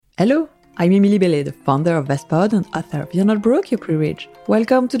Hello, I'm Emily Bellet, the founder of Vestpod and author of You're Not Broke, You're Pre-Rich.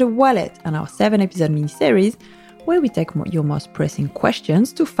 Welcome to The Wallet and our 7-episode mini-series where we take your most pressing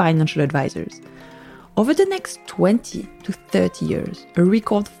questions to financial advisors. Over the next 20 to 30 years, a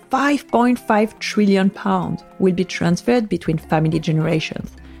record £5.5 trillion will be transferred between family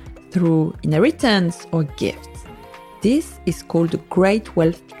generations through inheritance or gifts. This is called the Great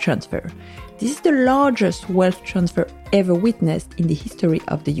Wealth Transfer. This is the largest wealth transfer ever witnessed in the history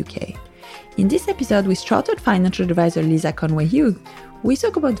of the UK. In this episode with chartered financial advisor Lisa Conway-Hughes, we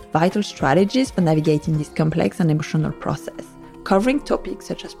talk about vital strategies for navigating this complex and emotional process, covering topics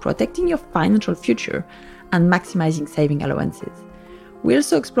such as protecting your financial future and maximizing saving allowances. We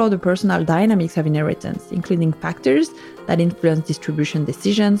also explore the personal dynamics of inheritance, including factors that influence distribution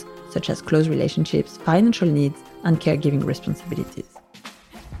decisions, such as close relationships, financial needs, and caregiving responsibilities.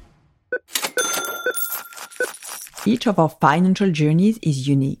 Each of our financial journeys is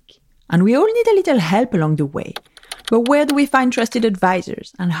unique, and we all need a little help along the way. But where do we find trusted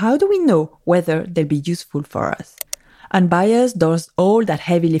advisors, and how do we know whether they'll be useful for us? Unbiased does all that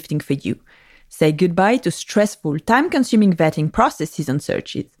heavy lifting for you. Say goodbye to stressful, time-consuming vetting processes and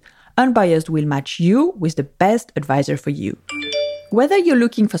searches. Unbiased will match you with the best advisor for you. Whether you're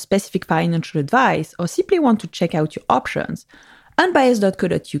looking for specific financial advice or simply want to check out your options,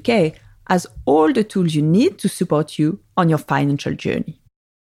 unbiased.co.uk has all the tools you need to support you on your financial journey.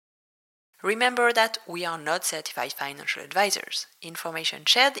 Remember that we are not certified financial advisors. Information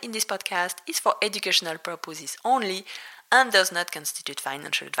shared in this podcast is for educational purposes only and does not constitute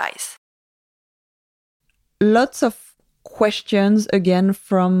financial advice. Lots of questions, again,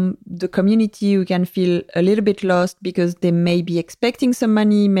 from the community who can feel a little bit lost because they may be expecting some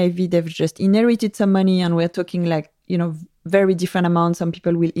money, maybe they've just inherited some money, and we're talking very different amounts. Some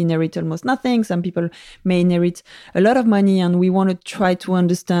people will inherit almost nothing, some people may inherit a lot of money, and we want to try to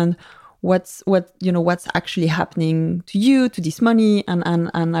understand what's actually happening to you, to this money,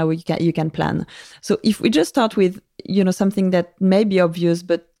 and how you can plan. So if we just start with something that may be obvious,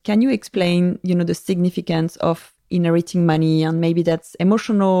 but can you explain the significance of inheriting money, and maybe that's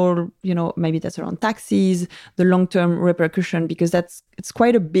emotional, maybe that's around taxes, the long-term repercussion, because it's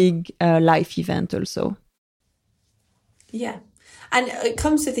quite a big life event also. Yeah, and it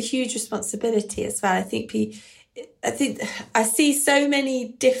comes with a huge responsibility as well. I think I see so many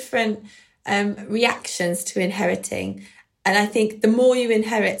different reactions to inheriting, and I think the more you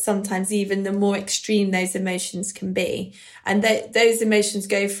inherit, sometimes even the more extreme those emotions can be, and those emotions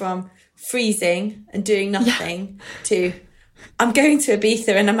go from freezing and doing nothing to I'm going to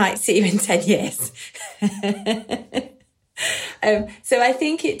Ibiza and I might see you in 10 years. So I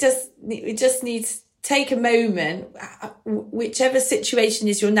think it just needs take a moment, whichever situation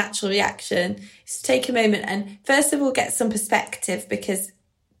is your natural reaction, is take a moment and first of all get some perspective, because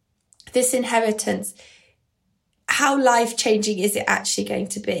this inheritance, how life-changing is it actually going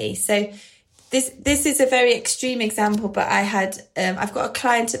to be? So this is a very extreme example, but I've got a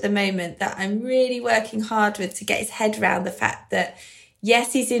client at the moment that I'm really working hard with to get his head around the fact that,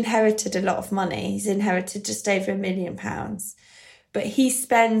 yes, he's inherited a lot of money. He's inherited just over £1 million, but he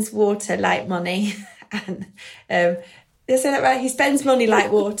spends water like money. And did I say that right? He spends money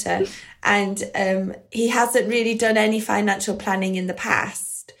like water, and he hasn't really done any financial planning in the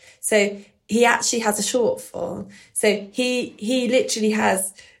past. So he actually has a shortfall. So he literally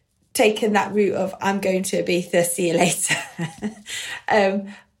has taken that route of I'm going to Ibiza, see you later.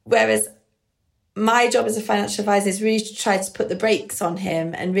 Whereas my job as a financial advisor is really to try to put the brakes on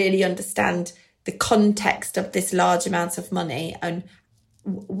him and really understand the context of this large amount of money and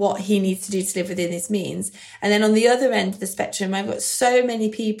what he needs to do to live within his means. And then on the other end of the spectrum, I've got so many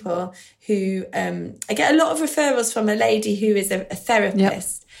people who I get a lot of referrals from a lady who is a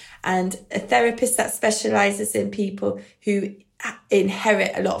therapist, and a therapist that specialises in people who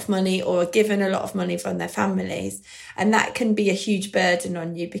inherit a lot of money or are given a lot of money from their families. And that can be a huge burden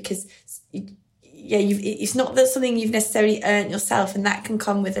on you because it's not something you've necessarily earned yourself, and that can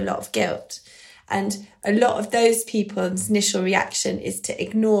come with a lot of guilt. And a lot of those people's initial reaction is to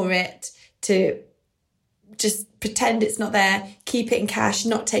ignore it, to just pretend it's not there, keep it in cash,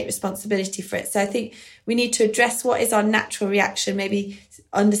 not take responsibility for it. So I think we need to address what is our natural reaction, maybe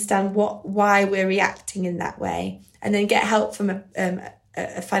understand why we're reacting in that way, and then get help from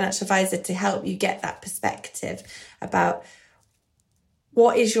a financial advisor to help you get that perspective about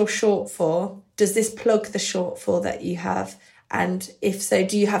what is your shortfall? Does this plug the shortfall that you have? And if so,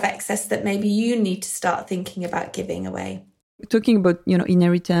 do you have excess that maybe you need to start thinking about giving away? talking about,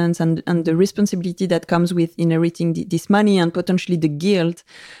 inheritance and the responsibility that comes with inheriting this money, and potentially the guilt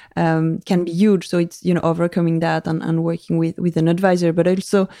can be huge. So it's, overcoming that and working with an advisor. But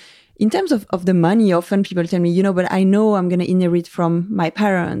also in terms of the money, often people tell me, but I know I'm going to inherit from my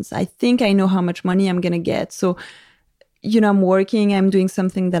parents. I think I know how much money I'm going to get. So, I'm working, I'm doing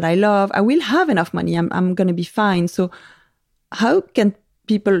something that I love. I will have enough money. I'm going to be fine. So how can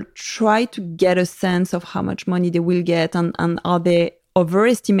people try to get a sense of how much money they will get, and are they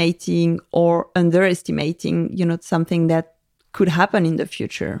overestimating or underestimating, something that could happen in the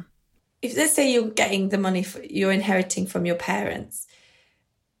future? If, let's say, you're getting the money you're inheriting from your parents,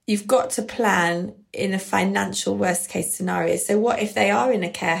 you've got to plan in a financial worst case scenario. So what if they are in a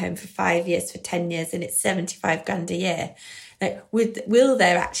care home for 5 years, for 10 years, and it's 75 grand a year? Like, will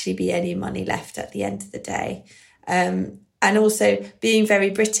there actually be any money left at the end of the day? And also, being very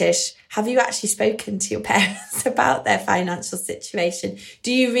British, have you actually spoken to your parents about their financial situation?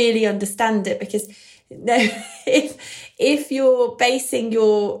 Do you really understand it? Because if you're basing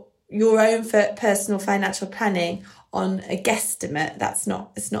your own personal financial planning on a guesstimate,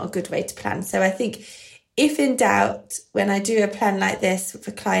 it's not a good way to plan. So I think, if in doubt, when I do a plan like this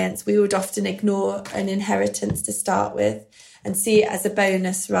for clients, we would often ignore an inheritance to start with and see it as a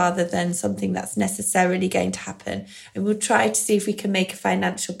bonus rather than something that's necessarily going to happen. And we'll try to see if we can make a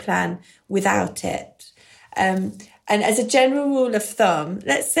financial plan without it. And as a general rule of thumb,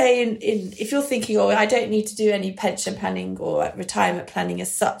 let's say if you're thinking, I don't need to do any pension planning or retirement planning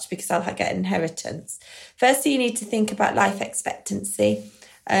as such because I'll get inheritance. Firstly, you need to think about life expectancy.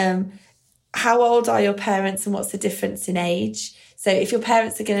 How old are your parents and what's the difference in age? So if your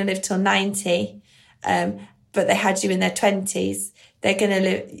parents are going to live till 90, but they had you in their 20s,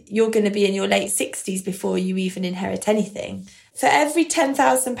 you're going to be in your late 60s before you even inherit anything. For every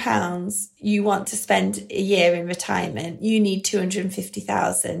 £10,000 you want to spend a year in retirement, you need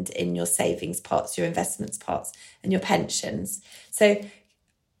 250,000 in your savings pots, your investments pots, and your pensions. So,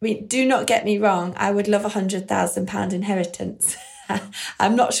 do not get me wrong, I would love £100,000 inheritance.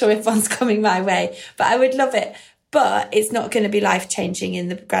 I'm not sure if one's coming my way, but I would love it. But it's not going to be life-changing in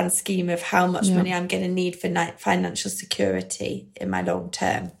the grand scheme of how much money I'm going to need for financial security in my long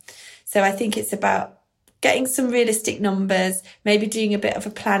term. So I think it's about getting some realistic numbers, maybe doing a bit of a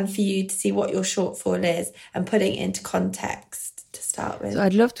plan for you to see what your shortfall is and putting it into context to start with. So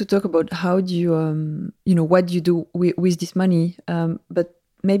I'd love to talk about how do you, what do you do with this money? But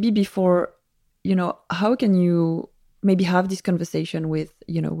maybe before, how can you maybe have this conversation with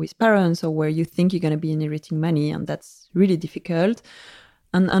parents, or where you think you're going to be inheriting money and that's really difficult.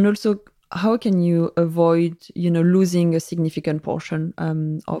 And also, how can you avoid, losing a significant portion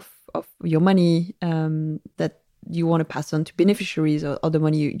of your money that you want to pass on to beneficiaries, or the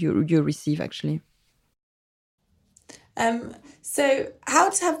money you receive actually? So how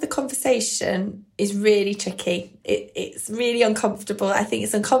to have the conversation is really tricky. It's really uncomfortable. I think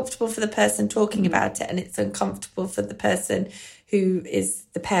it's uncomfortable for the person talking about it, and it's uncomfortable for the person who is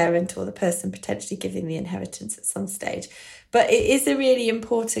the parent or the person potentially giving the inheritance at some stage. But it is a really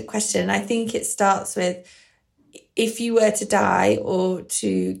important question. I think it starts with, if you were to die or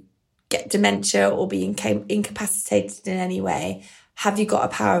to get dementia or be incapacitated in any way, have you got a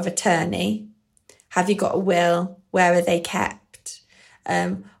power of attorney? Have you got a will? Where are they kept?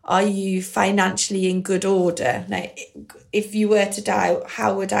 Are you financially in good order? Now, if you were to die,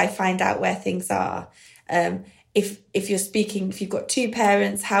 how would I find out where things are? If you've got two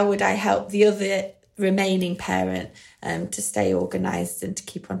parents, how would I help the other remaining parent to stay organised and to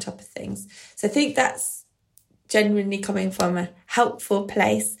keep on top of things? So I think that's genuinely coming from a helpful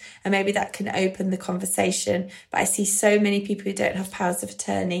place, and maybe that can open the conversation. But I see so many people who don't have powers of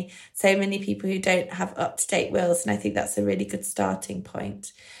attorney, so many people who don't have up-to-date wills, and I think that's a really good starting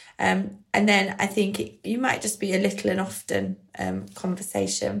point. And then I think you might just be a little and often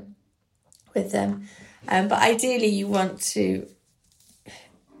conversation with them. But ideally you want to,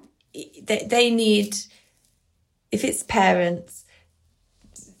 they need, if it's parents,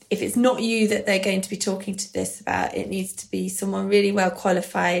 if it's not you that they're going to be talking to this about, it needs to be someone really well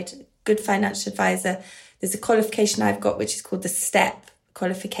qualified, good financial advisor. There's a qualification I've got which is called the STEP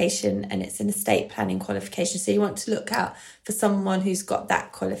qualification, and it's an estate planning qualification. So you want to look out for someone who's got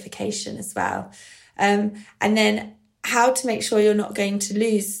that qualification as well. And then how to make sure you're not going to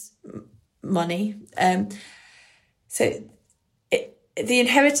lose money. The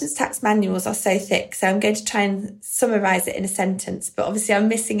inheritance tax manuals are so thick, so I'm going to try and summarise it in a sentence, but obviously I'm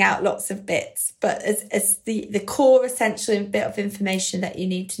missing out lots of bits. But as the core essential bit of information that you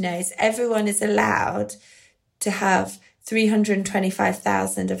need to know is everyone is allowed to have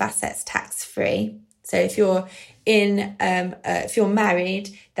 325,000 of assets tax-free. So if you're if you're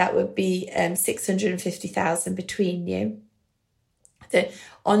married, that would be 650,000 between you.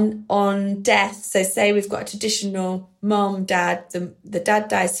 On death, so say we've got a traditional mum, dad, the dad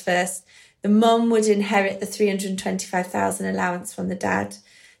dies first, the mum would inherit the 325,000 allowance from the dad.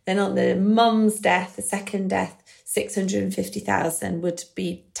 Then on the mum's death, the second death, 650,000 would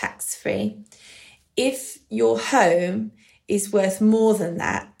be tax-free. If your home is worth more than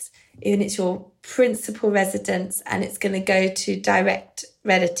that, even it's your principal residence and it's going to go to direct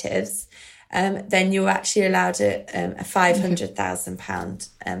relatives, then you're actually allowed a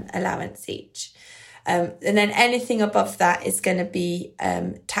 £500,000 allowance each. And then anything above that is going to be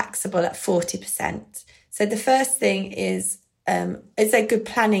taxable at 40%. So the first thing is a good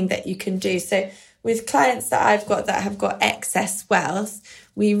planning that you can do. So with clients that I've got that have got excess wealth,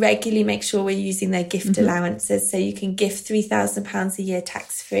 we regularly make sure we're using their gift allowances. So you can gift £3,000 a year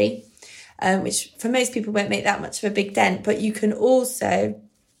tax-free, which for most people won't make that much of a big dent. But you can also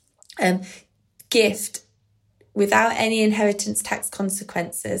gift, without any inheritance tax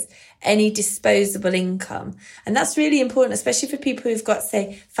consequences, any disposable income. And that's really important, especially for people who've got,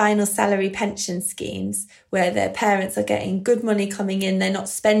 say, final salary pension schemes where their parents are getting good money coming in, they're not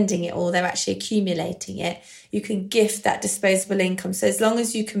spending it all, they're actually accumulating it. You can gift that disposable income. So as long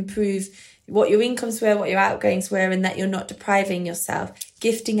as you can prove what your incomes were, what your outgoings were, and that you're not depriving yourself,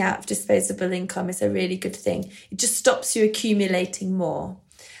 gifting out of disposable income is a really good thing. It just stops you accumulating more.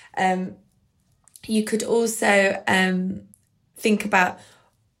 You could also think about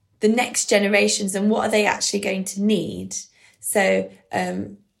the next generations and what are they actually going to need. So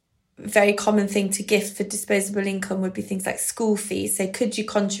very common thing to gift for disposable income would be things like school fees. So could you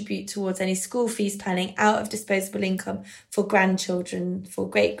contribute towards any school fees planning out of disposable income for grandchildren, for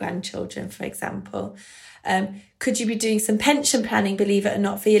great-grandchildren, for example? Could you be doing some pension planning, believe it or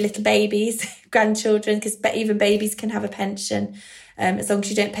not, for your little babies, grandchildren, because even babies can have a pension. As long as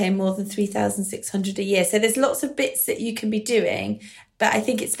you don't pay more than $3,600 a year. So there's lots of bits that you can be doing, but I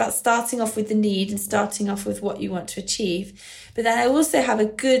think it's about starting off with the need and starting off with what you want to achieve. But then I also have a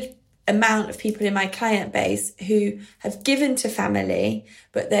good amount of people in my client base who have given to family,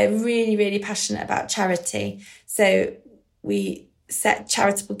 but they're really, really passionate about charity. So we set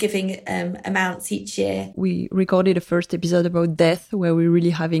charitable giving amounts each year. We recorded a first episode about death where we're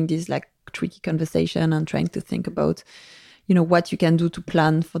really having this like tricky conversation and trying to think about what you can do to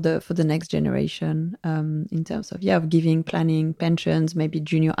plan for the next generation in terms of giving, planning, pensions, maybe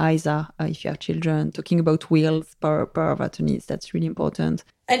junior ISA if you have children, talking about wills, power of attorneys, that's really important.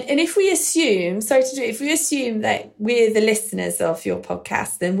 And if we assume, if we assume that we're the listeners of your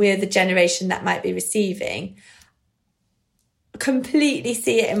podcast, then we're the generation that might be receiving, completely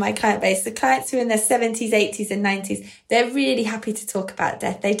see it in my client base. The clients who are in their 70s, 80s and 90s, they're really happy to talk about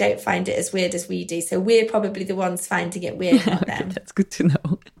death. They don't find it as weird as we do. So we're probably the ones finding it weird, not them. That's good to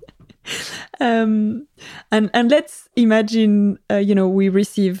know. And let's imagine, I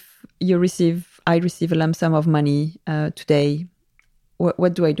receive a lump sum of money today.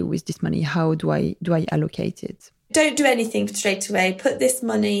 What do I do with this money? How do I allocate it? Don't do anything straight away. Put this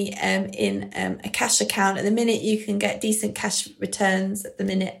money in a cash account. At the minute, you can get decent cash returns at the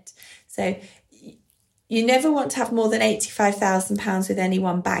minute. So you never want to have more than £85,000 with any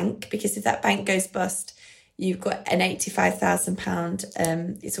one bank, because if that bank goes bust, you've got an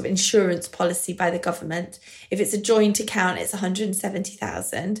 £85,000 sort of insurance policy by the government. If it's a joint account, it's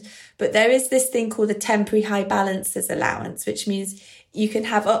 £170,000. But there is this thing called the temporary high balances allowance, which means you can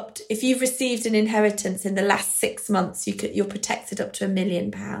have if you've received an inheritance in the last 6 months, you're protected up to £1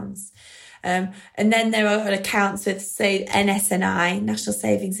 million. And then there are accounts with, say, NSNI, National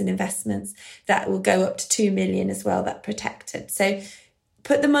Savings and Investments, that will go up to 2 million as well, that protected. So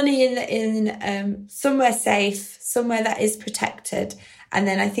put the money in somewhere safe, somewhere that is protected. And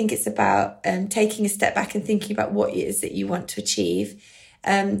then I think it's about taking a step back and thinking about what it is that you want to achieve.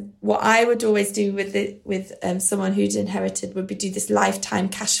 What I would always do with someone who'd inherited would be do this lifetime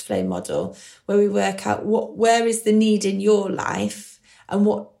cash flow model, where we work out where is the need in your life, and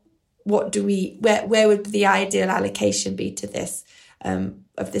where would the ideal allocation be to this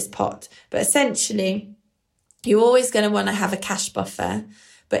of this pot. But essentially, you're always going to want to have a cash buffer.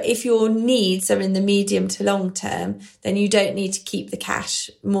 But if your needs are in the medium to long term, then you don't need to keep the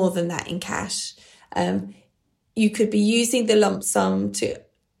cash more than that in cash. You could be using the lump sum to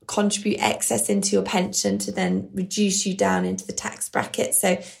contribute excess into your pension to then reduce you down into the tax bracket.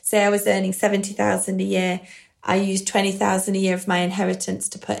 So say I was earning $70,000 a year, I used $20,000 a year of my inheritance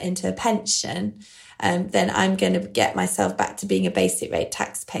to put into a pension, then I'm going to get myself back to being a basic rate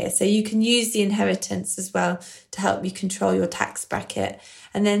taxpayer. So you can use the inheritance as well to help you control your tax bracket.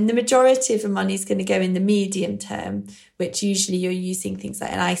 And then the majority of the money is going to go in the medium term, which usually you're using things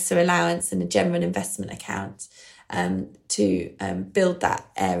like an ISA allowance and a general investment account to build that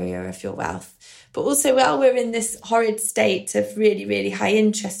area of your wealth. But also, while we're in this horrid state of really, really high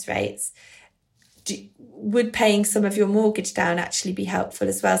interest rates, would paying some of your mortgage down actually be helpful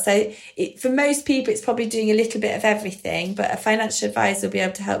as well? So for most people, it's probably doing a little bit of everything, but a financial advisor will be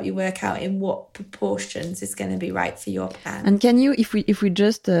able to help you work out in what proportions is going to be right for your plan. And can you, if we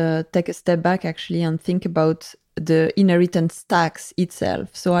just take a step back actually and think about the inheritance tax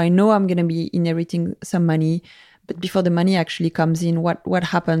itself. So I know I'm going to be inheriting some money, but before the money actually comes in, what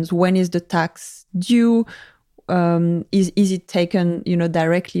happens? When is the tax due? Is it taken,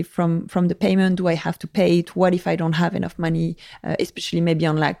 directly from the payment? Do I have to pay it? What if I don't have enough money, especially maybe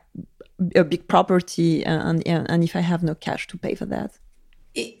on like a big property, and if I have no cash to pay for that?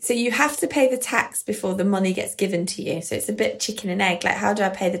 So you have to pay the tax before the money gets given to you. So it's a bit chicken and egg. Like, how do I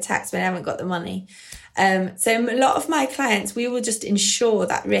pay the tax when I haven't got the money? So a lot of my clients, we will just insure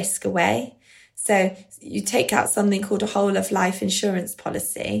that risk away. So you take out something called a whole of life insurance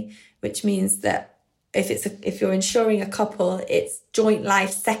policy, which means that if you're insuring a couple, it's joint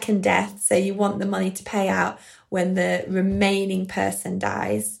life, second death. So you want the money to pay out when the remaining person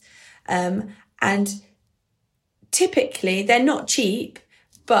dies. And typically they're not cheap,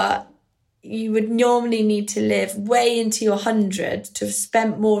 but you would normally need to live way into your 100 to have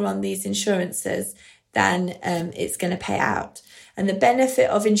spent more on these insurances than it's going to pay out. And the benefit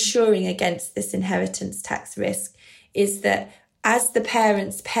of insuring against this inheritance tax risk is that as the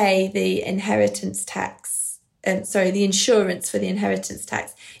parents pay the inheritance tax, the insurance for the inheritance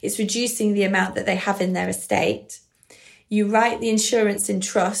tax, it's reducing the amount that they have in their estate. You write the insurance in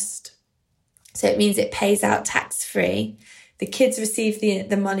trust, so it means it pays out tax-free. The kids receive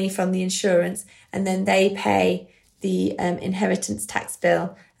the money from the insurance, and then they pay the inheritance tax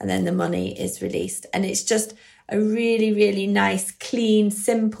bill, and then the money is released. And it's just a really, really nice, clean,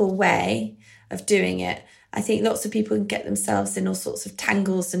 simple way of doing it. I think lots of people can get themselves in all sorts of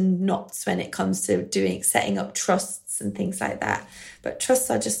tangles and knots when it comes to setting up trusts and things like that. But trusts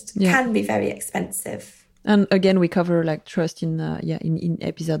are can be very expensive. And again, we cover like trust in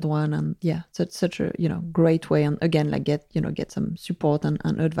episode 1, and such a great way. And again, like get some support and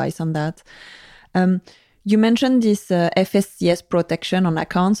advice on that. You mentioned this FSCS protection on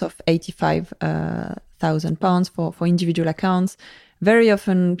accounts of £85,000 for individual accounts. Very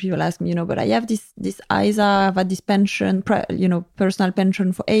often people ask me, but I have this ISA, I've had this pension, personal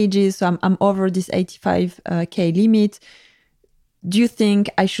pension for ages, so I'm over this 85K limit. Do you think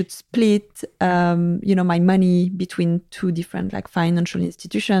I should split, my money between two different like financial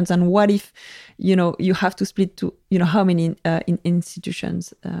institutions? And what if, you have to split to, how many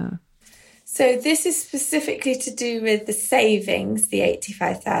institutions? So this is specifically to do with the savings, the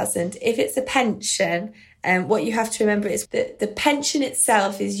 85,000. If it's a pension, what you have to remember is that the pension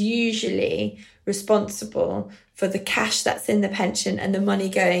itself is usually responsible for the cash that's in the pension and the money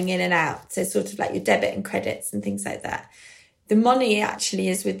going in and out. So sort of like your debit and credits and things like that. The money actually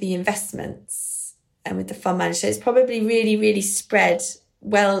is with the investments and with the fund manager. So it's probably really, really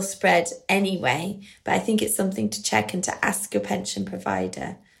well spread anyway. But I think it's something to check and to ask your pension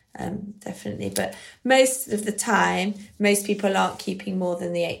provider. Definitely. But most of the time, most people aren't keeping more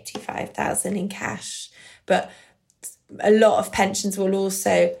than the 85,000 in cash. But a lot of pensions will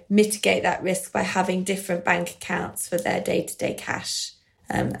also mitigate that risk by having different bank accounts for their day-to-day cash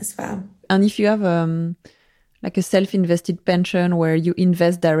as well. And if you have like a self-invested pension where you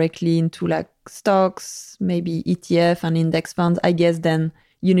invest directly into like stocks, maybe ETF and index funds, I guess then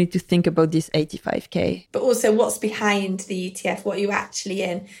you need to think about this 85K. But also what's behind the ETF, what are you actually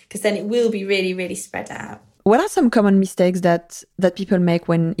in? Because then it will be really, really spread out. What are some common mistakes that people make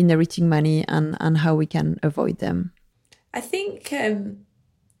when inheriting money, and how we can avoid them? I think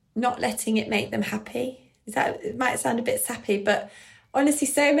not letting it make them happy. It might sound a bit sappy, but honestly,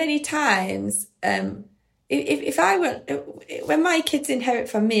 so many times, when my kids inherit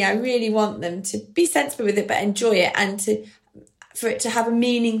from me, I really want them to be sensible with it, but enjoy it, and for it to have a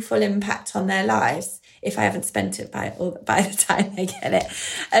meaningful impact on their lives if I haven't spent it by the time they get it.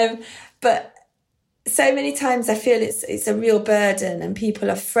 But so many times I feel it's a real burden, and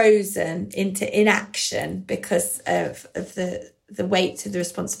people are frozen into inaction because of the weight of the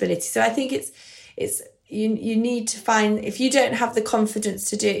responsibility. So I think it's you need to find, if you don't have the confidence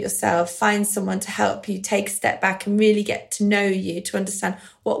to do it yourself, find someone to help you take a step back and really get to know you, to understand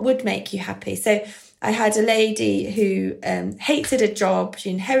what would make you happy. So I had a lady who hated a job.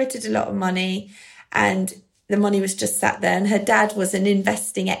 She inherited a lot of money, and the money was just sat there, and her dad was an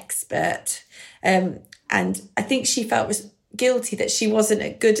investing expert. And I think she felt guilty that she wasn't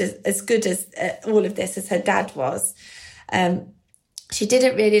as good as all of this as her dad was. She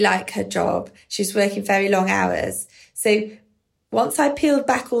didn't really like her job. She was working very long hours. So once I peeled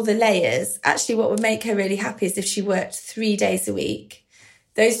back all the layers, actually what would make her really happy is if she worked 3 days a week.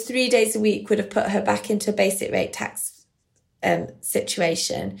 Those 3 days a week would have put her back into a basic rate tax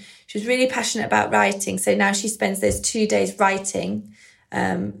situation. She was really passionate about writing. So now she spends those 2 days writing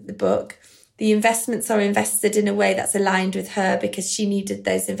the book. The investments are invested in a way that's aligned with her because she needed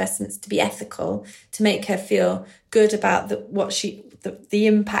those investments to be ethical, to make her feel good about the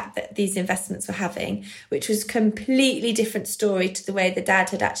impact that these investments were having, which was a completely different story to the way the dad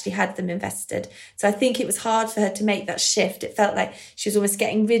had actually had them invested. So I think it was hard for her to make that shift. It felt like she was almost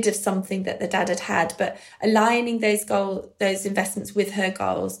getting rid of something that the dad had, but aligning those investments with her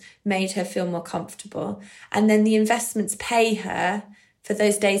goals made her feel more comfortable. And then the investments pay her for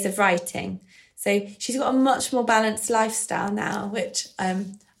those days of writing. So she's got a much more balanced lifestyle now, which I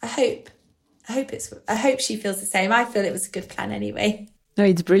hope she feels the same. I feel it was a good plan anyway. No,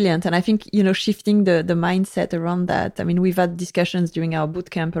 it's brilliant. And I think, shifting the mindset around that. I mean, we've had discussions during our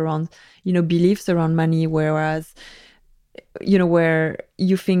bootcamp around, beliefs around money, whereas, where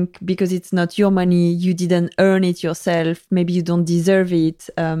you think because it's not your money, you didn't earn it yourself, maybe you don't deserve it.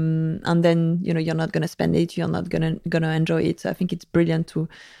 And then, you're not going to spend it, you're not going to enjoy it. So I think it's brilliant to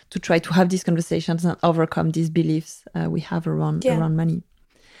try to have these conversations and overcome these beliefs we have around money.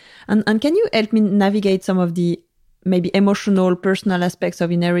 And can you help me navigate some of the maybe emotional, personal aspects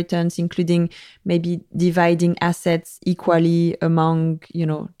of inheritance, including maybe dividing assets equally among,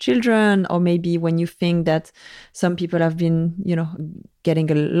 children, or maybe when you think that some people have been,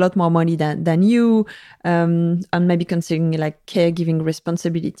 getting a lot more money than you, and maybe considering like caregiving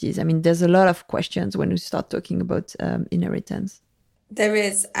responsibilities. I mean, there's a lot of questions when we start talking about inheritance. There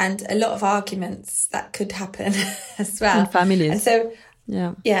is, and a lot of arguments that could happen as well. In families. And so,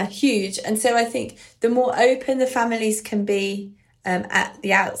 yeah, huge. And so I think the more open the families can be at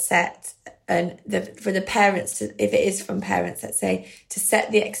the outset, and for the parents, if it is from parents, let's say, to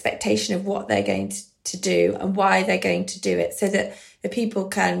set the expectation of what they're going to do and why they're going to do it, so that the people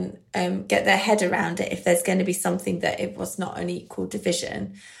can get their head around it if there's going to be something that it was not an equal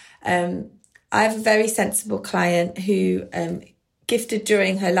division. I have a very sensible client who gifted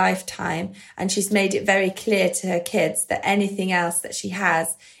during her lifetime, and she's made it very clear to her kids that anything else that she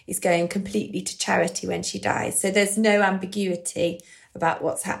has is going completely to charity when she dies. So there's no ambiguity about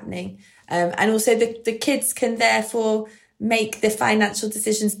what's happening. And also the kids can therefore make the financial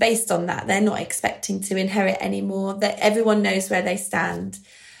decisions based on that. They're not expecting to inherit anymore. That everyone knows where they stand.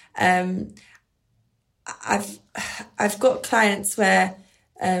 I've got clients where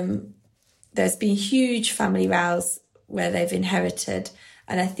there's been huge family rows where they've inherited.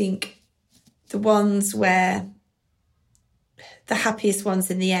 And I think the ones where the happiest ones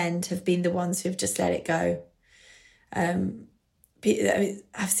in the end have been the ones who've just let it go. I've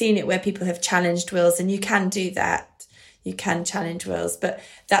seen it where people have challenged wills, and you can do that. You can challenge wills, but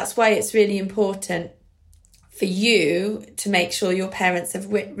that's why it's really important for you to make sure your parents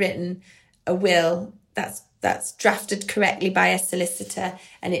have written a will that's drafted correctly by a solicitor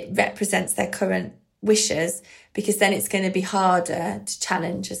and it represents their current wishes, because then it's going to be harder to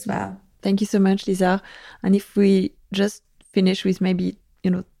challenge as well. Thank you so much, Lisa. And if we just finish with maybe,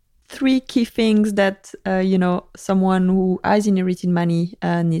 3 key things that, someone who has inherited money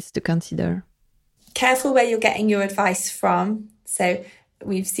needs to consider. Careful where you're getting your advice from. So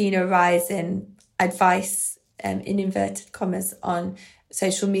we've seen a rise in advice, in inverted commas, on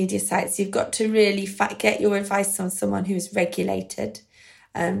social media sites. You've got to really get your advice on someone who is regulated.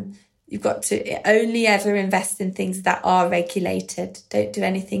 You've got to only ever invest in things that are regulated. Don't do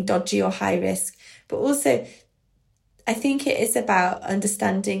anything dodgy or high risk. But also, I think it is about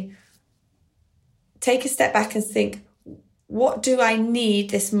understanding, take a step back and think, what do I need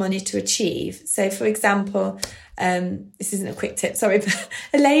this money to achieve? So, for example, this isn't a quick tip, sorry, but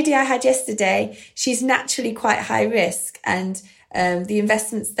a lady I had yesterday, she's naturally quite high risk, and the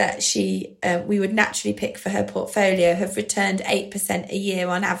investments that we would naturally pick for her portfolio have returned 8% a year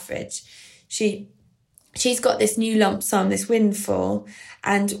on average. She's got this new lump sum, this windfall,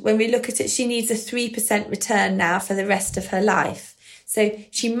 and when we look at it, she needs a 3% return now for the rest of her life. So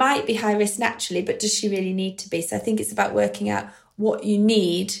she might be high risk naturally, but does she really need to be? So I think it's about working out what you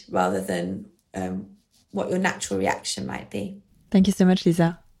need rather than what your natural reaction might be. Thank you so much,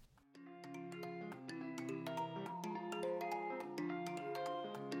 Lisa.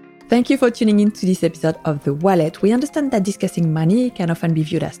 Thank you for tuning in to this episode of The Wallet. We understand that discussing money can often be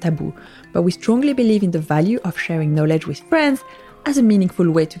viewed as taboo, but we strongly believe in the value of sharing knowledge with friends as a meaningful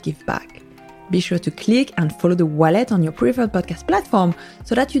way to give back. Be sure to click and follow The Wallet on your preferred podcast platform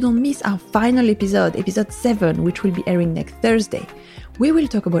so that you don't miss our final episode, episode 7, which will be airing next Thursday. We will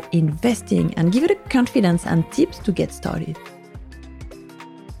talk about investing and give you the confidence and tips to get started.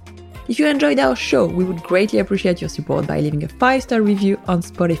 If you enjoyed our show, we would greatly appreciate your support by leaving a 5-star review on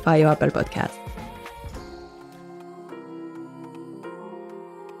Spotify or Apple Podcasts.